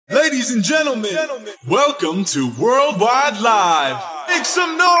Ladies and gentlemen, welcome to Worldwide Live. Make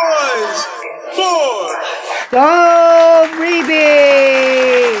some noise for RIEBE!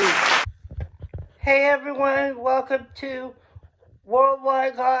 Hey everyone, welcome to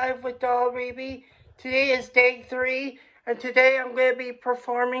Worldwide Live with RIEBE. Today is day 3, and today I'm going to be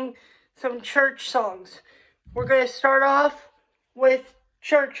performing some church songs. We're going to start off with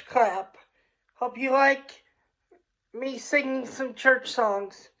Church Clap. Hope you like me singing some church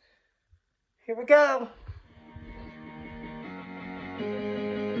songs. Here we go.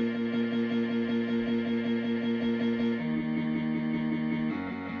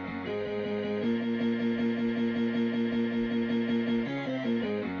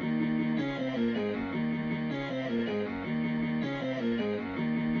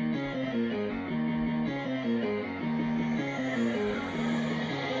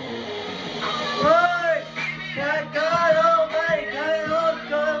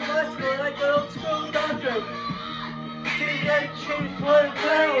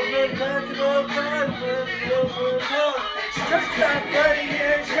 Church clap, buddy,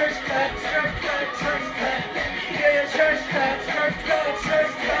 yeah, church clap, church clap, church clap. Yeah, church clap, church clap,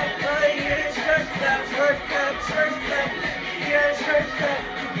 church clap, buddy, yeah, church clap, church clap, church clap. Yeah, church clap.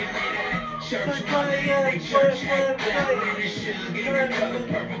 Church clap, yeah, church clap, buddy.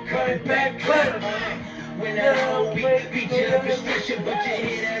 Back clap. When that whole week beat you up and stretch you, but you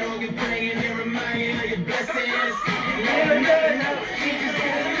hear that organ playing and remind you of your blessings. Never know, she just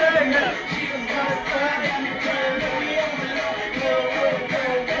didn't learn up. She was gonna find out the time that we overload.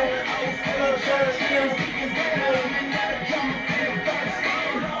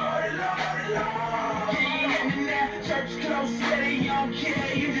 Church close, steady, you don't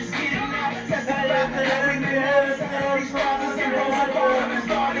care, you just get it now. Testify that every man is every father's and rose above his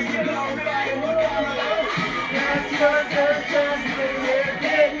daughters, you glorify it, we're gonna love.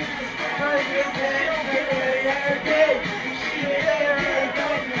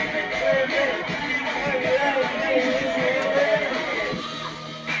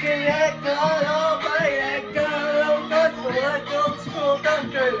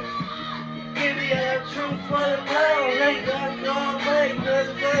 Give me a truth for the power, ain't got no way, there's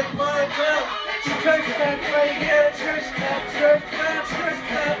a good boy, girl. Church clap, right here, church clap, church clap, church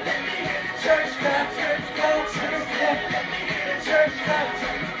clap. Church clap, church clap, church clap. Church clap,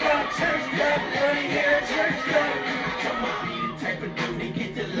 church clap, church clap, right here, church clap. Come on, be the type of dude to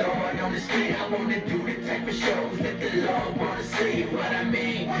get the Lord on the street. I wanna do the type of shows that the Lord wanna see. What I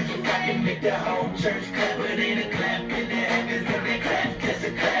mean, if I can make the whole church clap, it ain't a clap in the heavens, then they clap, just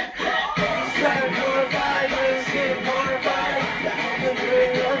a clap, clap. Slap glorified, let's get glorified.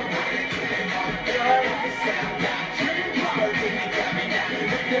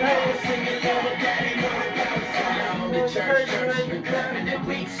 Church, we're clapping that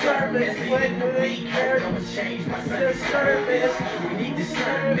week service. When the week heard, I'ma change my Sunday service. We need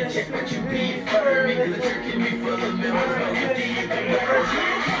discernment, check what you read for me. Cause the church can be full of members, but you think you can work.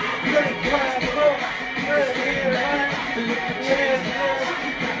 Let's clap, let's get right.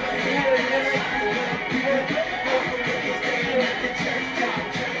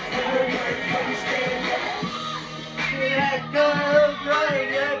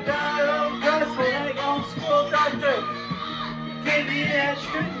 Give me that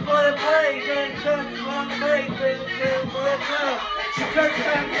truth for the praise and church for the faith and church for the love. Church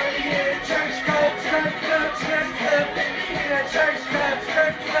clap, yeah, church clap, church clap, church clap. Yeah, church clap,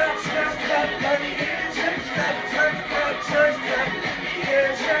 church clap, church clap. Yeah, church clap, church clap, church clap. Yeah,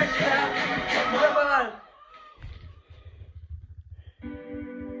 church clap. Come on.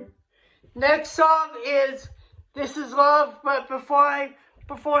 Next song is This Is Love, but before I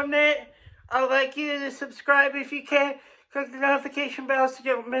perform it, I'd like you to subscribe if you can. Click the notification bell so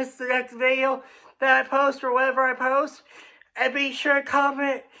you don't miss the next video that I post or whatever I post. And be sure to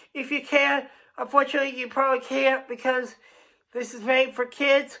comment if you can. Unfortunately, you probably can't because this is made for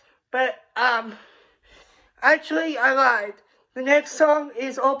kids. But, actually, I lied. The next song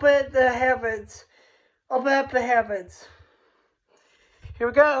is Open the Heavens. Open up the heavens. Here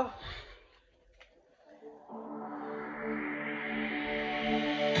we go.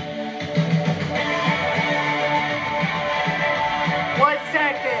 1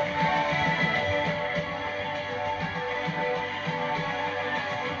 second.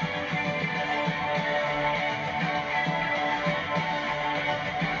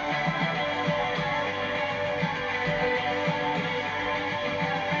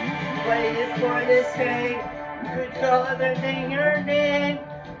 Waiting for this day, good other than your name,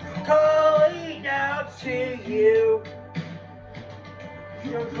 calling out to you.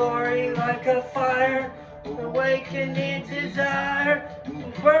 Your glory like a fire, awakening desire,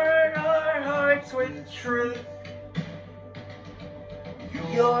 burn with truth.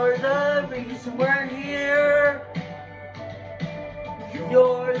 You're the reason we're here.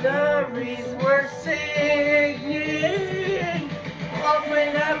 You're the reason we're singing.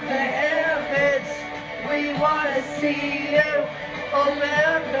 Open up the heavens, we want to see you. Open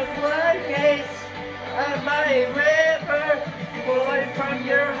up the floodgates of my river, flowing from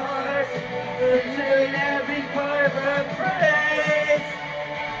your heart, into every part of our praise.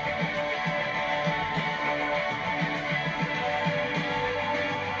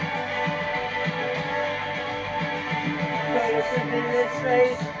 Focusing in this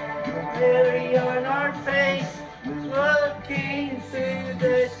face, clearly on our face, looking through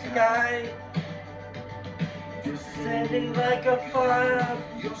the sky. Standing like a fire,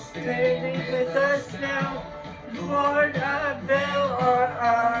 standing with us now. Lord, unveil our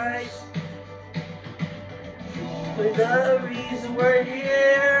eyes. For the reason we're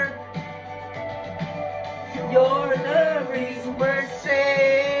here, you're the reason we're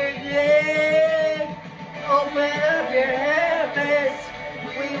singing. Open up your heavens,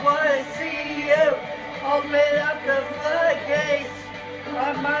 we want to see you. Open up the floodgates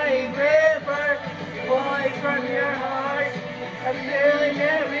of my river, flowing from your heart, and filling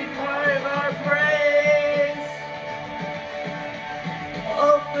every part of our praise.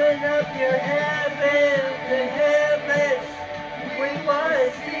 Open up your heavens, the heavens, we want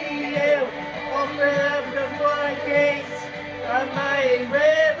to see you. Open up the floodgates of my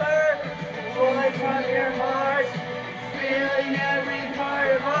river, flowing from your heart, filling every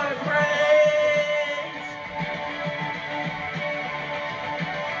part of our praise.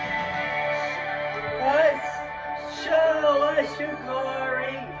 Show us your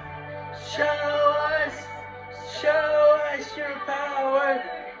glory. Show us your power.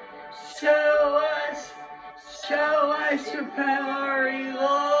 Show us your power,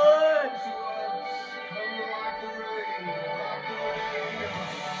 Lord.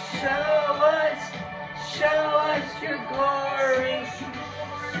 Show us your glory.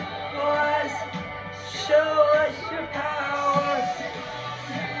 Show us your power.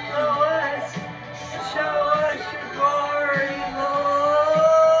 Show us your glory, Lord.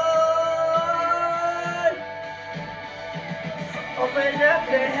 Open up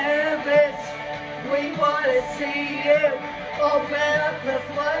the heavens, we want to see you. Open up the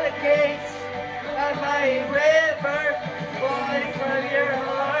floodgates of my river, flowing from your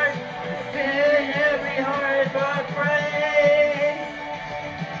heart, filling every heart of our praise.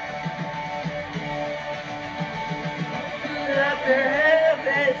 Open up your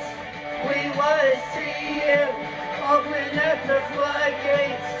heavens, we want to see you. Open up the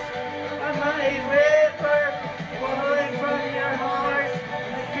floodgates of my river, flowing from your heart,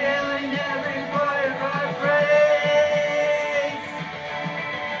 filling every part of our praise.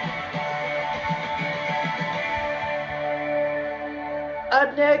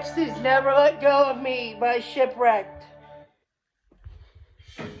 Up next is Never Let Go of Me by Shipwrecked.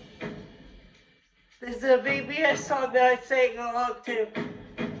 This is a VBS song that I sang along to.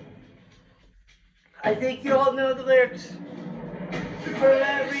 I think you all know the lyrics. For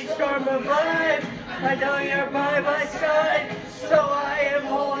every storm of life, I know you're by my side, so I am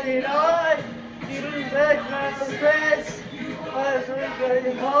holding on. You let my friends, as we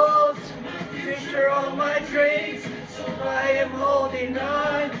going hold, future all my dreams, so I am holding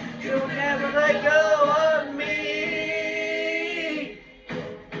on. You'll never let go of me.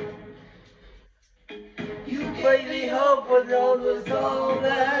 You played me hope when all was all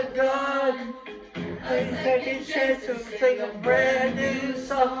that gone. Second chance to sing a brand new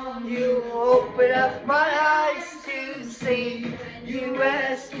song. You open up my eyes to see. You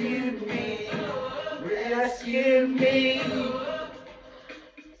rescued me, rescued me.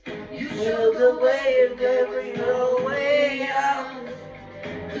 You showed the way of every little way out.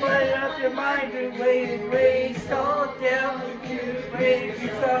 Put up your mind and raised all down. You made me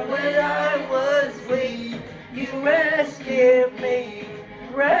strong when I was weak. You rescued me.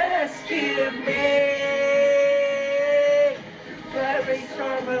 Rescue me. Every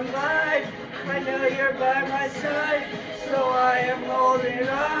storm of life, I know you're by my side, so I am holding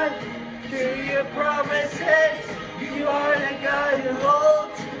on to your promises. You are the God who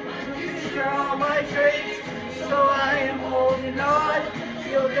holds the future all my dreams, so I am holding on.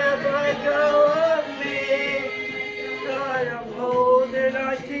 You'll never let go of me. God, I'm holding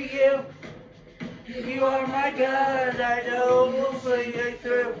on to you. You are my God, I know we'll see you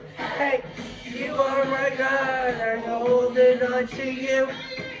through. Hey, you are my God, I'm holding on to you.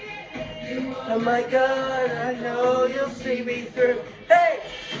 Oh my God, I know you'll see me through. Hey,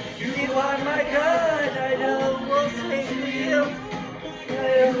 you are my God, I know we'll see you. I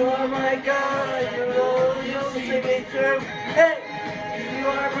You are my God, you know you'll see me through. Hey, you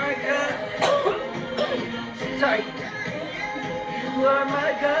are my God. Sorry. You are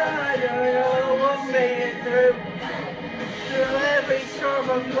my God, you know we'll make it through. Through every storm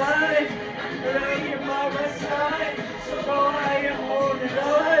of life, I know you're by my side. So I am holding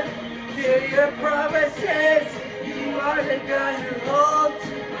on to your promises. You are the God who holds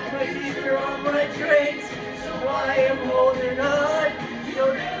my future on my dreams. So I am holding on.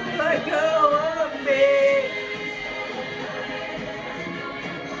 You'll never let go of me.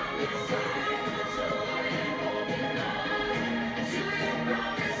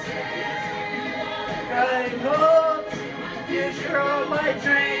 I hold future on my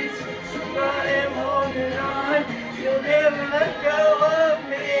dreams. So I am holding on. You'll never let go of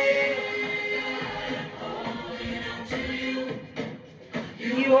me.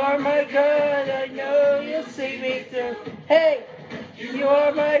 You are my God, I know you'll see me through. Hey, you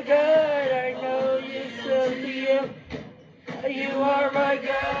are my God, I know you'll see me through. You are my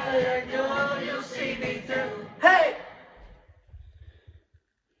God, I know you'll see me through. Hey!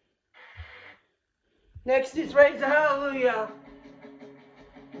 Next is Raise a Hallelujah.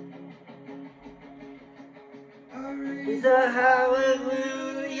 Raise a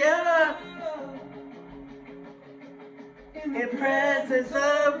hallelujah. In presence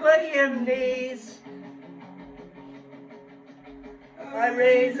of my enemies, I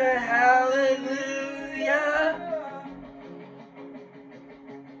raise a hallelujah.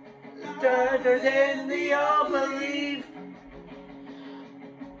 Darker than the all believe,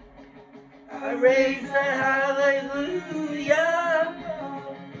 I raise a hallelujah.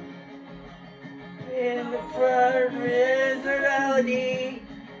 In the front reality,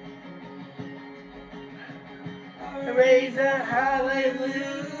 I raise a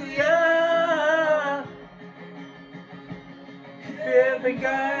hallelujah. Every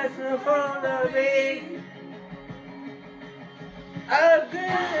God's in front of me, I'm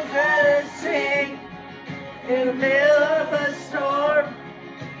gonna sing in the middle of a storm,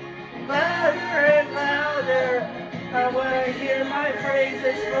 louder and louder. I wanna hear my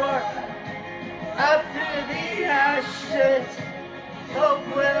praises roar. Up through the ashes, hope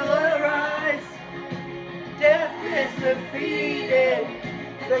will arise. Death is defeated,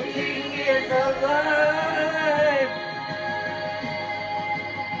 the King is alive.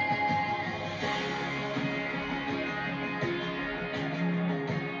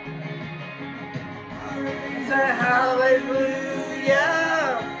 Raise a hallelujah.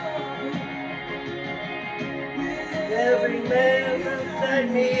 Every man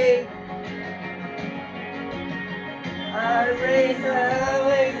beside me, I raise a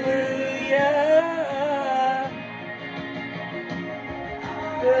hallelujah.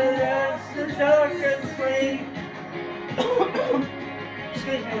 That's the darkest flame.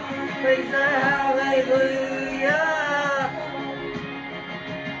 Excuse me. Raise a hallelujah.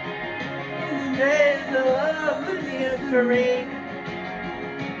 There's the love of the offering.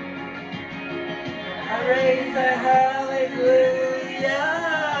 I raise a hallelujah.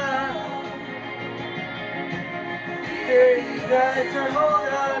 Here you guys are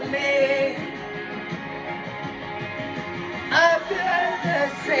holding on me. I'm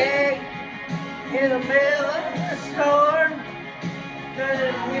gonna sing in the middle of the storm.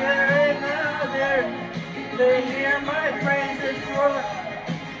 Gonna hear it louder. Gonna hear my praises roar.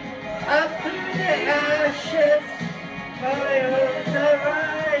 Up through the ashes, my hopes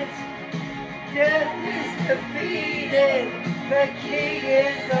arise. Death is defeated, the King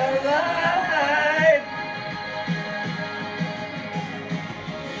is alive.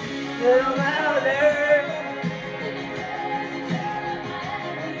 A little louder.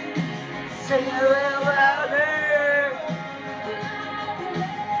 Sing a little louder.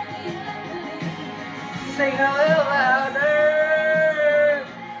 Sing a little louder.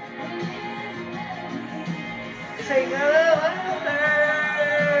 Sing a little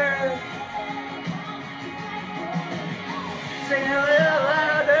louder. Sing a little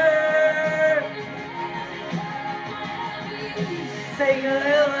louder. Sing a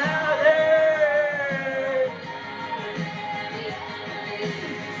little louder.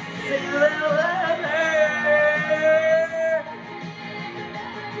 Sing a little louder.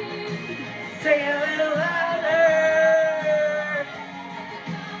 Sing a little louder.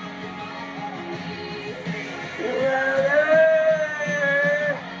 Louder.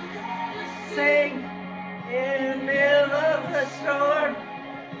 Sing in the middle of the storm.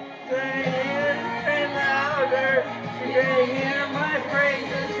 Sing and louder. You're gonna hear my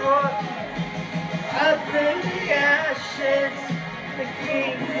praises roar. Up in the ashes, the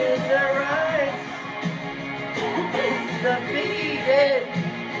King is arise. Defeated.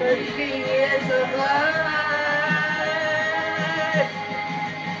 The King is alive.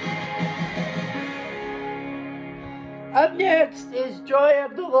 Up next is Joy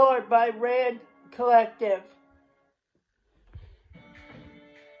of the Lord by RIEBE Collective.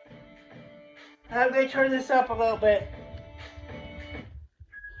 I'm going to turn this up a little bit.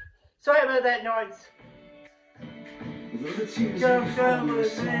 Sorry about that noise. Jump from the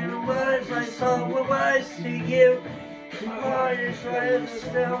same words, my soul will rise to you. My heart is right,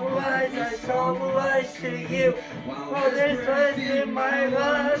 still rise, my soul will rise to you. For this was in my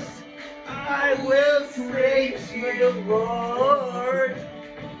lust, I will praise you, Lord.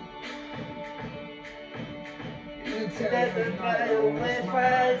 Let the Bible lift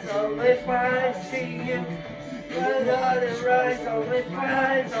my eyes, I'll lift my eyes to you. My God is rise, I'll lift my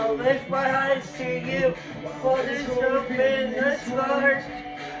eyes, I'll lift my eyes to you. For this open the stars,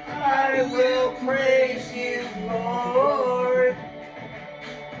 I will praise you, Lord.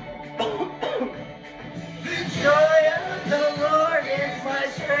 Joy of the Lord is my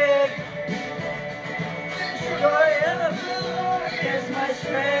strength. Joy of the Lord is my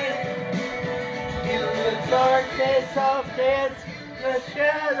strength. In the darkness I'll dance, the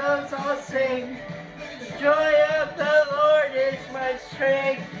shadows I'll sing. The joy of the Lord is my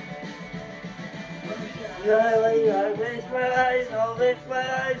strength. Darling, I lift my eyes, I'll lift my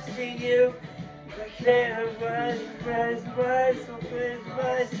eyes to you.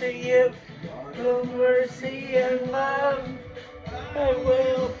 Rise to you. Through mercy and love, I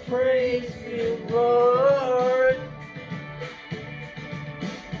will praise you, Lord.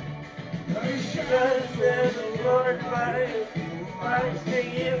 Because there's the Lord, rise to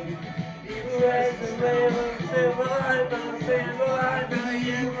you. You as the lamb of silver, I will save alive, I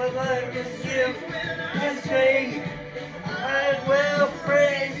am alive as you. And sing, I will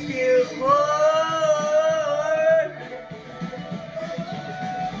praise you, Lord.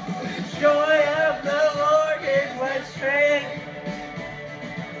 Joy of the Lord is my strength.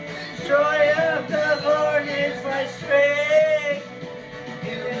 Joy of the Lord is my strength.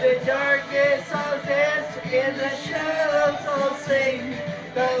 In the darkness I'll dance, in the shadows I'll sing.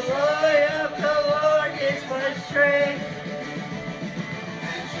 The joy of the Lord is my strength.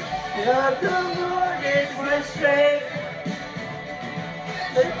 The joy of the Lord is my strength.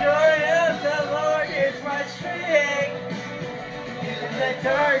 The joy of the Lord is my strength. In the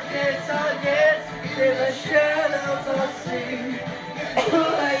darkness I'll dance, in the shadows I'll sing.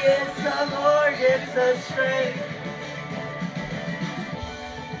 Yes, the Lord is the strength.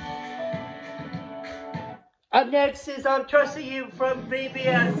 Up next is I'm Trusting You from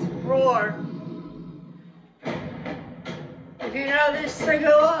VBS Roar. If you know this, sing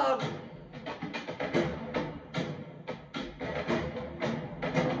along.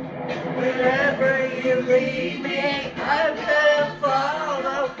 Wherever you lead me, I'm gonna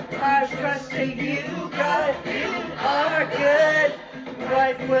follow. I'm trusting you, God, you are good.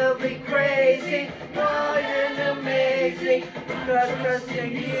 Life will be crazy, wild and amazing. I'm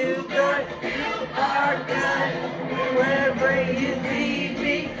trusting you, God, you are good. Wherever you lead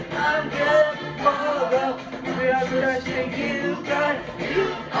me, I'm gonna follow. I'm trusting you, God,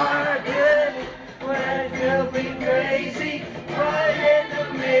 you are good. Life will be crazy, wild and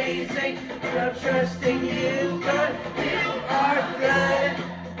amazing. I'm trusting you, God, you are good.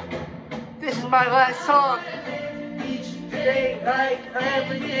 This is my last song. Like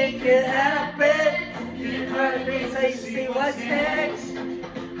everything can happen. You might be see what's next.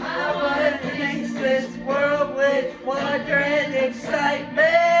 I wanna fix this world with wonder and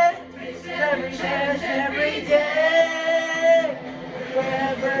excitement. Every chance, every day.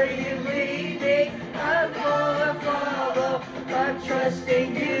 Wherever you lead me, I'm gonna follow. I'm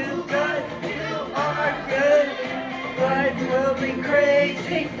trusting you, God, you are good. Life will be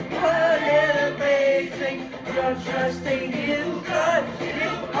crazy, wild and amazing. I'm trusting you, God,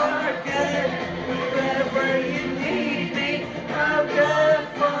 you are good. Wherever you lead me, I'm gonna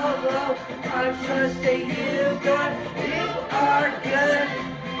follow. I'm trusting you, God, you are good.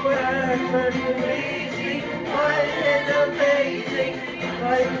 Wherever you lead me, wild and amazing.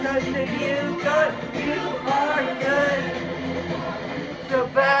 I'm trusting you, God, you are good. The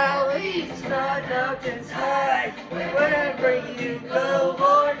valleys, the mountains high. Wherever you go,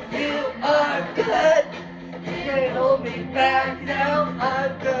 Lord, you are good. You can't hold me back now,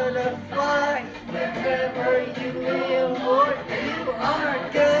 I'm gonna fly. Wherever you live, Lord, you are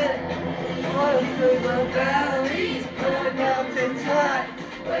good. All through the valleys, the mountains high.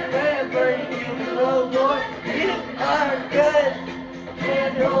 Wherever you go, Lord, you are good.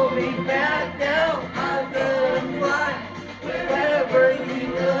 Can't hold me back now, I'm gonna fly. Wherever you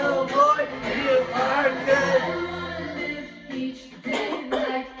go, Lord, you are good. Each day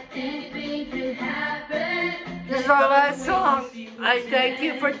like our last song. I thank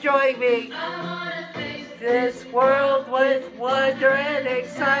you for joining me. This world with wonder and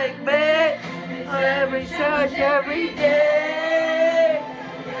excitement. On every church, every day.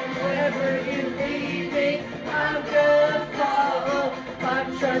 Wherever you lead me, I'm gonna follow.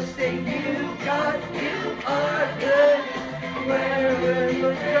 I'm trusting you, God, you are good. Wherever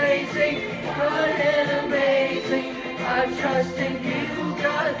you're crazy, good and amazing. I'm trusting you,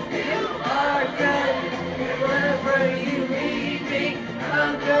 God, you are good. Wherever you lead me,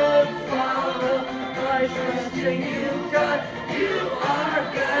 I'm gonna follow. I'm trusting you, God, you are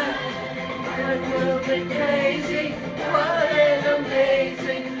good. Life will be crazy, what and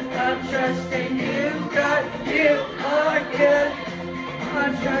amazing. I'm trusting you, God, you are good.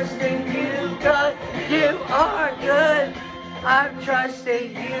 I'm trusting you, God, you are good. I'm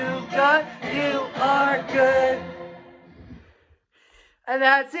trusting you, God, you are good. And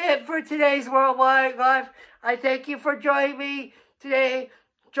that's it for today's Worldwide Live. I thank you for joining me today.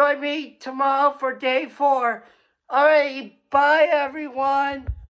 Join me tomorrow for day 4. Alright, bye everyone.